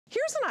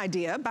Here's an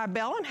idea by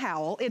Bell and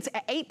Howell. It's an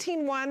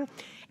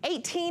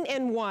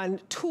 18in1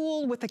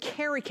 tool with a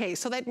carry case.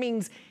 So that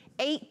means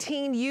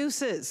 18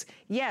 uses.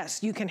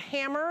 Yes, you can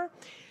hammer.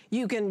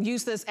 You can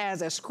use this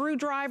as a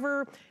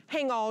screwdriver,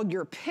 hang all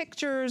your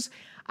pictures.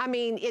 I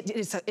mean,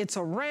 it's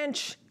a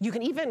wrench. You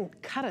can even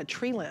cut a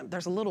tree limb.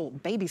 There's a little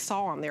baby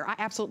saw on there. I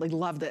absolutely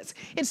love this.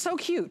 It's so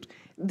cute.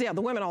 Yeah,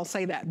 the women all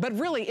say that, but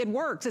really it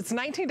works. It's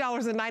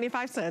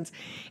 $19.95,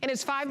 and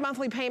it's 5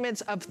 monthly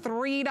payments of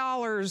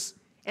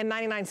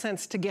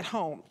 $3.99 to get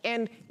home.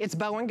 And it's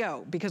bow and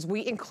go because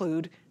we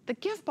include the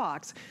gift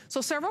box. So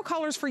several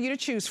colors for you to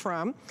choose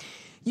from.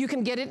 You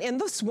can get it in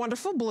this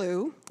wonderful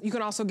blue. You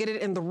can also get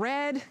it in the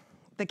red,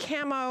 the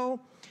camo.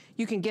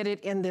 You can get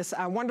it in this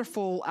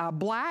wonderful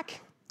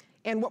black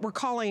and what we're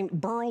calling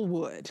burl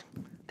wood.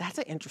 That's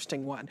an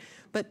interesting one.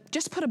 But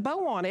just put a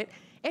bow on it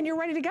and you're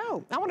ready to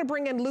go. I want to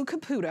bring in Lou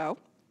Caputo,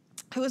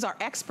 who is our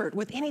expert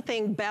with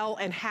anything Bell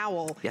and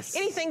Howell. Yes.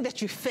 Anything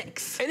that you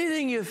fix.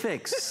 Anything you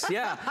fix,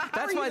 yeah.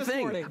 That's my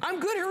thing. Morning? I'm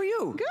good, how are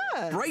you?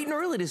 Good. Bright and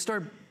early to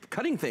start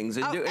cutting things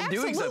and, doing stuff.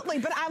 Absolutely,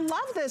 but I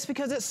love this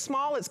because it's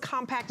small, it's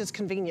compact, it's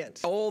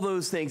convenient. All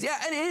those things.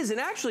 Yeah, and it is. And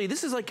actually,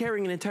 this is like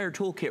carrying an entire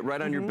toolkit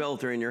right on your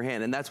belt or in your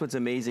hand, and that's what's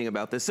amazing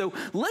about this. So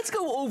let's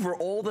go over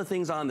all the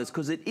things on this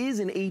because it is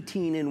an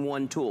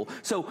 18-in-1 tool.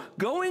 So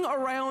going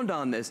around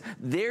on this,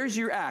 there's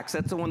your axe.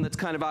 That's the one that's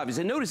kind of obvious.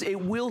 And notice it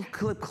will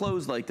clip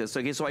closed like this.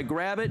 Okay, so I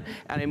grab it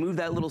and I move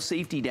that little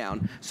safety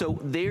down. So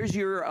there's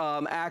your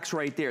axe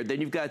right there.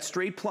 Then you've got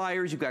straight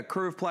pliers, you've got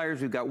curved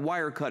pliers, we've got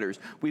wire cutters.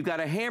 We've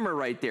got a hammer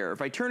right there. If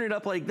I turn it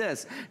up like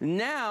this,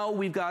 now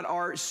we've got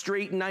our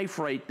straight knife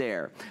right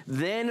there.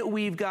 Then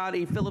we've got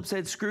a Phillips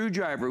head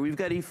screwdriver. We've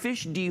got a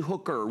fish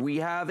dehooker. We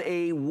have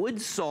a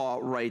wood saw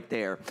right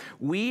there.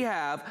 We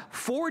have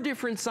 4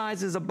 different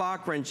sizes of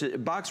box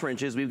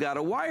wrenches. We've got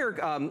a wire,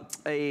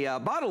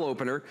 bottle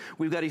opener.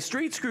 We've got a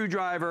straight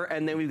screwdriver,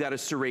 and then we've got a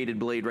serrated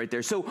blade right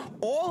there. So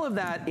all of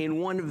that in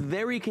one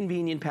very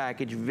convenient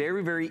package,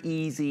 very, very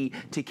easy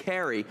to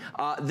carry.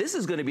 This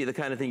is gonna be the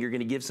kind of thing you're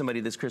gonna give somebody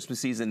this Christmas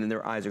season and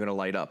their eyes are gonna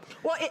light up.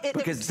 Well,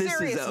 because this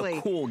seriously, is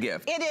a cool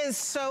gift. It is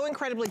so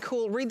incredibly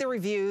cool. Read the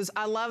reviews.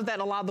 I love that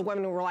a lot of the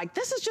women were like,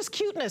 this is just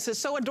cuteness. It's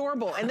so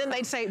adorable. And then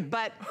they'd say,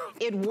 but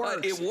it works.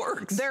 But it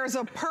works. There's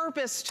a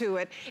purpose to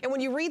it. And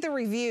when you read the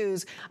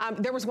reviews,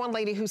 there was one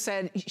lady who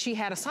said she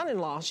had a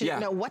son-in-law. She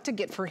didn't know what to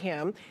get for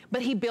him,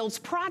 but he builds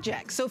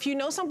projects. So if you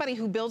know somebody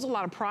who builds a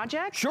lot of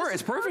projects, sure,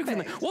 it's perfect for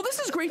them. Well, this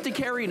is great to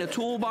carry in a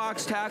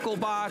toolbox, tackle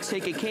box,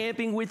 take it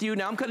camping with you.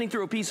 Now I'm cutting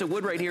through a piece of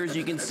wood right here, as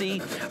you can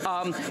see.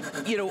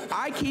 You know,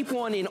 I keep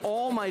one in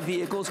all my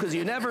vehicles because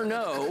you never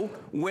know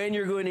when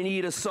you're going to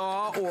need a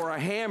saw or a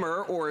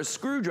hammer or a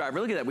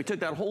screwdriver. Look at that. We took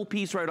that whole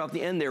piece right off the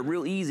end there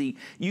real easy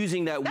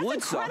using that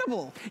wood saw. That's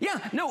incredible. Yeah,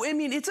 no, I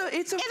mean, it's a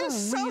It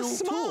is so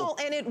small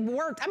and it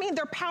worked. I mean,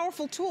 they're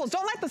powerful tools.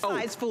 Don't let the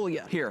size fool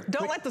you. Here.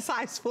 Don't let the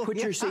size fool you. Put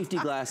your safety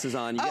glasses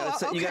on. You got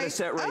to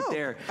set right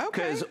there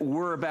because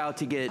we're about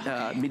to get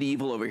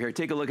medieval over here.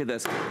 Take a look at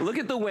this. Look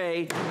at the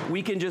way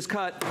we can just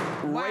cut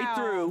right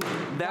through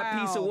that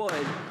piece of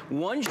wood.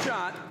 One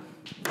shot.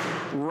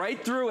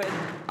 Right through it.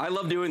 I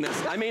love doing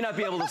this. I may not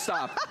be able to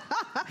stop.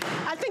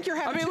 I think you're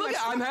having look,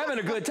 I'm having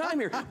a good time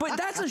here. But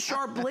that's a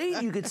sharp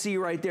blade you could see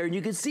right there. And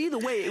you could see the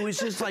way it was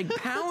just like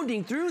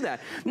pounding through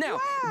that. Now,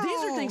 these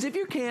are things, if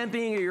you're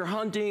camping or you're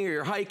hunting or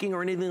you're hiking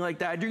or anything like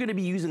that, you're gonna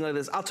be using like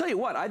this. I'll tell you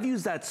what, I've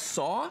used that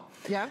saw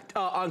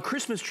on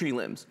Christmas tree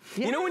limbs.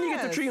 Yes. You know when you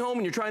get the tree home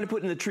and you're trying to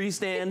put in the tree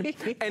stand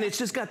and it's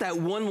just got that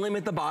one limb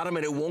at the bottom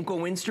and it won't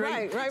go in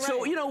straight? Right.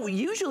 So, you know,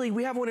 usually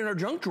we have one in our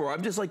junk drawer.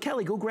 I'm just like,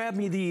 Kelly, go grab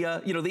me the,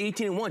 you know, the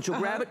 18-in-1. She'll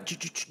grab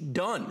it,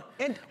 done.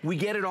 And we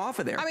get it off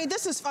of there. I mean,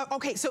 this is,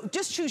 okay, so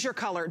just choose your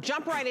color.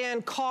 Jump right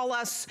in, call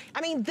us.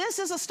 I mean, this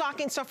is a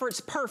stocking stuffer,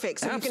 it's perfect.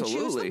 So you can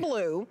choose the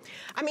blue.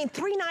 I mean,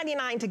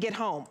 $3.99 to get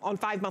home on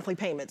 5 monthly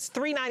payments.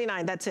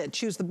 $3.99, that's it.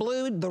 Choose the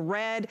blue, the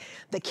red,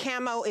 the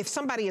camo. If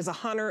somebody is a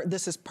hunter,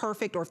 this is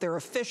perfect. Or if they're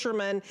a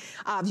fisherman,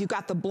 you've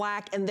got the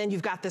black, and then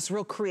you've got this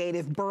real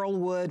creative burl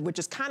wood, which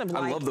is kind of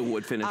like— I love the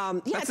wood finish.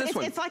 Yeah,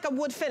 it's like a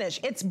wood finish.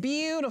 It's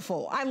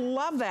beautiful. I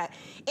love that.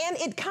 And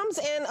it comes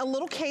in a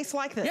little case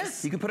like this.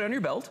 Yeah, you can put it on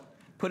your belt.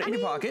 Put it in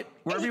your pocket,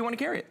 wherever you want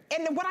to carry it.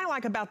 And what I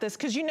like about this,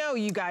 because you know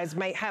you guys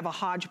may have a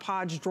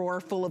hodgepodge drawer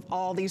full of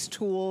all these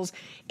tools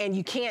and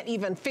you can't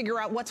even figure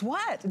out what's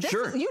what. This,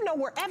 you know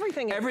where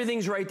everything is.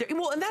 Everything's right there.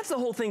 Well, and that's the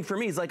whole thing for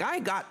me. Is like, I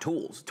got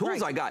tools.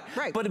 Tools I got.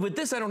 But with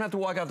this, I don't have to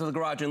walk out to the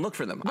garage and look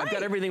for them. I've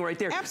got everything right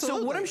there.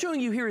 Absolutely. So what I'm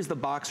showing you here is the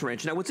box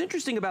wrench. Now, what's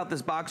interesting about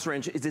this box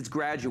wrench is it's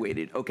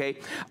graduated, okay?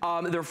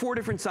 There are 4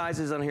 different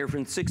sizes on here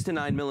from 6 to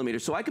 9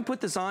 millimeters. So I can put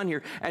this on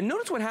here and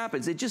notice what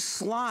happens. It just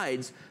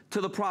slides to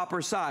the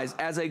proper size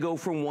as I go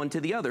from one to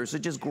the other. So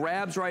it just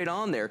grabs right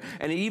on there.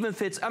 And it even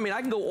fits, I mean,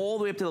 I can go all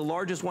the way up to the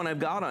largest one I've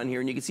got on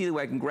here, and you can see the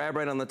way I can grab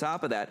right on the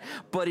top of that.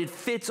 But it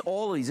fits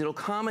all of these. It'll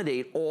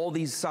accommodate all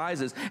these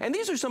sizes. And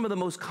these are some of the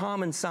most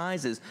common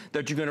sizes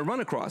that you're gonna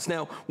run across.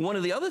 Now, one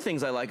of the other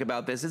things I like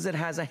about this is it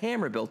has a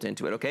hammer built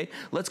into it, okay?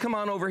 Let's come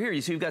on over here. You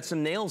see we've got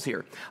some nails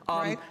here.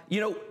 You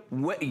know,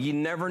 you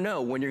never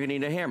know when you're gonna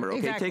need a hammer, okay?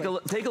 Exactly.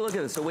 Take a look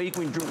at this. The way you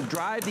can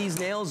drive these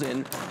nails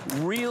in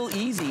real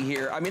easy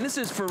here. I mean, this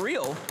is for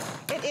real.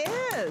 It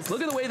is.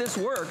 Look at the way this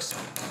works.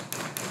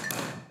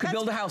 Could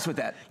build a house with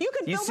that. You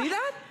could build see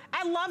that?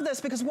 I love this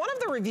because one of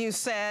the reviews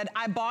said,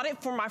 I bought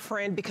it for my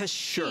friend because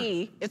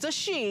it's a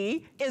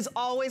she, is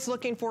always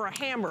looking for a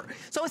hammer.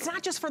 So it's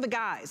not just for the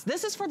guys.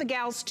 This is for the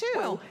gals too.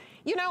 Well,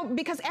 you know,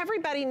 because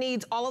everybody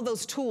needs all of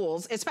those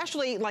tools,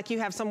 especially like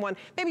you have someone,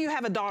 maybe you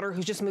have a daughter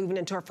who's just moving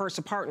into her first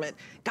apartment.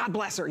 God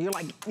bless her. You're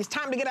like, it's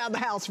time to get out of the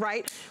house,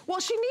 right?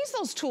 Well, she needs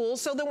those tools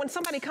so that when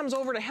somebody comes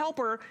over to help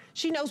her,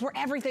 she knows where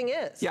everything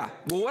is. Yeah.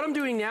 Well, what I'm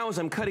doing now is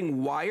I'm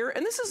cutting wire,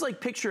 and this is like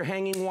picture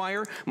hanging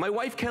wire. My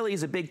wife, Kelly,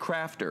 is a big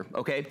crafter,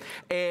 okay?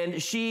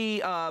 And she,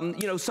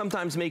 you know,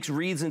 sometimes makes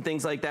wreaths and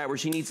things like that where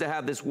she needs to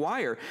have this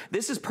wire.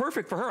 This is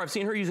perfect for her. I've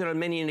seen her use it on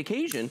many an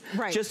occasion.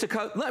 Right. Just to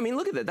cut, I mean,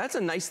 look at that. That's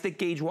a nice thick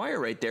gauge wire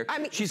right there. I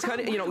mean, she's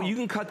cutting, you know, you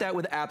can cut that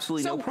with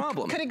absolutely no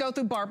problem. Could it go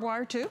through barbed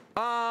wire too?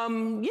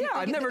 Yeah,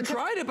 I've never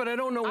tried it, but I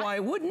don't know why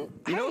I wouldn't.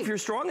 You know, if you're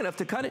strong enough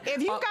to cut it.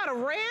 If you've got a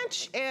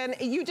wrench and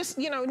you just,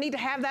 you know, need to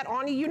have that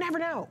on you, you never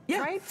know,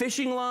 right?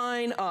 Fishing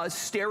line,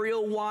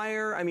 stereo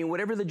wire, I mean,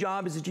 whatever the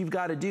job is that you've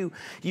got to do,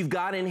 you've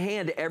got in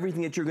hand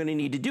everything that you're going to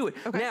need to do it.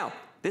 Okay. Now,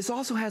 this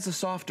also has a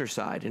softer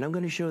side, and I'm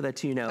going to show that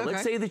to you now. Okay.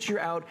 Let's say that you're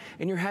out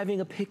and you're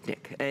having a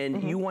picnic,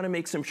 and you want to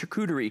make some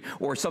charcuterie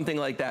or something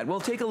like that. Well,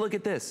 take a look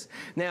at this.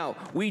 Now,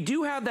 we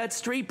do have that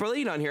straight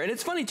blade on here, and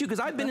it's funny too because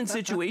I've been in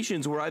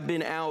situations where I've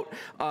been out,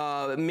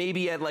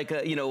 maybe at like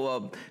a, you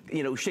know,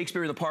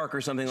 Shakespeare in the Park or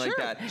something like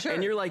that,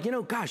 and you're like, you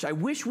know, gosh, I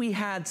wish we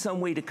had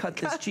some way to cut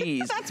this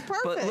cheese. That's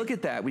perfect. But look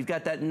at that. We've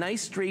got that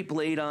nice straight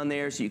blade on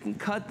there, so you can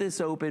cut this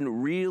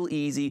open real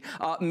easy.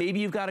 Maybe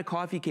you've got a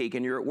coffee cake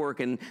and you're at work,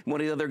 and one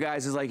of the other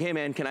guys is like, hey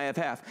man, can I have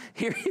half?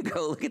 Here you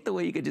go. Look at the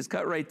way you could just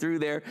cut right through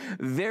there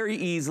very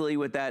easily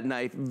with that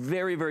knife.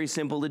 Very, very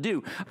simple to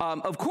do.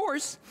 Of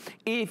course,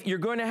 if you're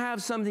going to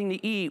have something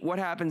to eat, what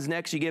happens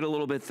next? You get a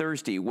little bit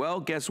thirsty. Well,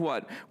 guess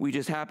what? We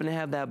just happen to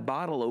have that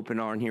bottle open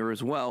on here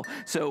as well.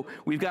 So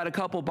we've got a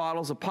couple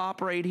bottles of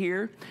pop right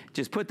here.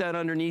 Just put that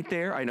underneath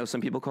there. I know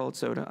some people call it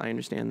soda. I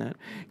understand that.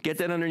 Get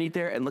that underneath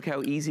there, and look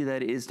how easy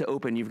that is to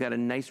open. You've got a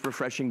nice,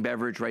 refreshing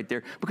beverage right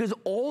there because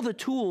all the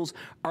tools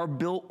are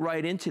built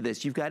right into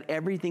this. You've got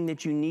everything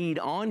that you need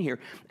on here.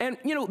 And,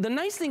 you know, the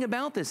nice thing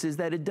about this is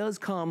that it does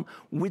come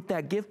with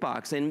that gift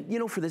box. And, you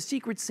know, for the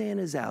Secret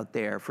Santas out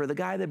there, for the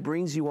guy that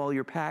brings you all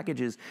your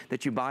packages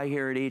that you buy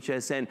here at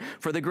HSN,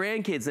 for the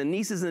grandkids, the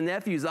nieces and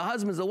nephews, the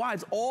husbands, the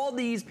wives, all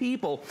these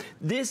people,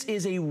 this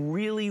is a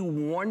really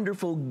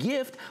wonderful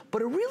gift,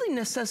 but a really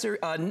necessary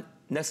tool.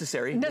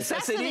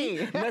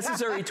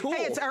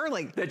 Hey, it's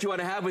early. That you want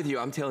to have with you.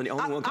 I'm telling you,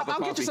 only one cup of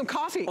coffee. I'll get you some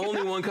coffee.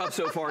 Only one cup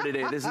so far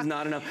today. This is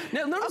not enough.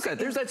 Now, notice that.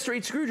 There's that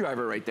straight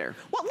screwdriver right there.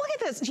 Well, look at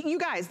this. You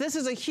guys, this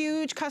is a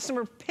huge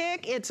customer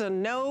pick. It's a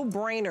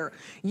no-brainer.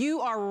 You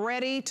are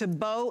ready to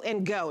bow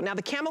and go. Now,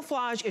 the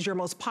camouflage is your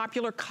most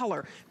popular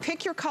color.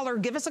 Pick your color.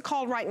 Give us a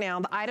call right now.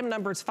 The item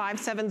number is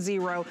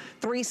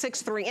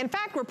 570-363. In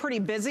fact, we're pretty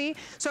busy,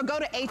 so go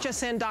to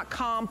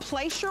hsn.com.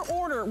 Place your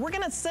order. We're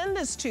going to send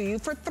this to you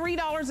for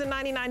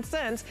 $3.99.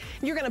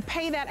 You're going to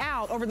pay that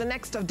out over the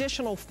next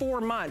additional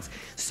 4 months.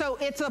 So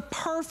it's a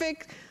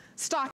perfect stock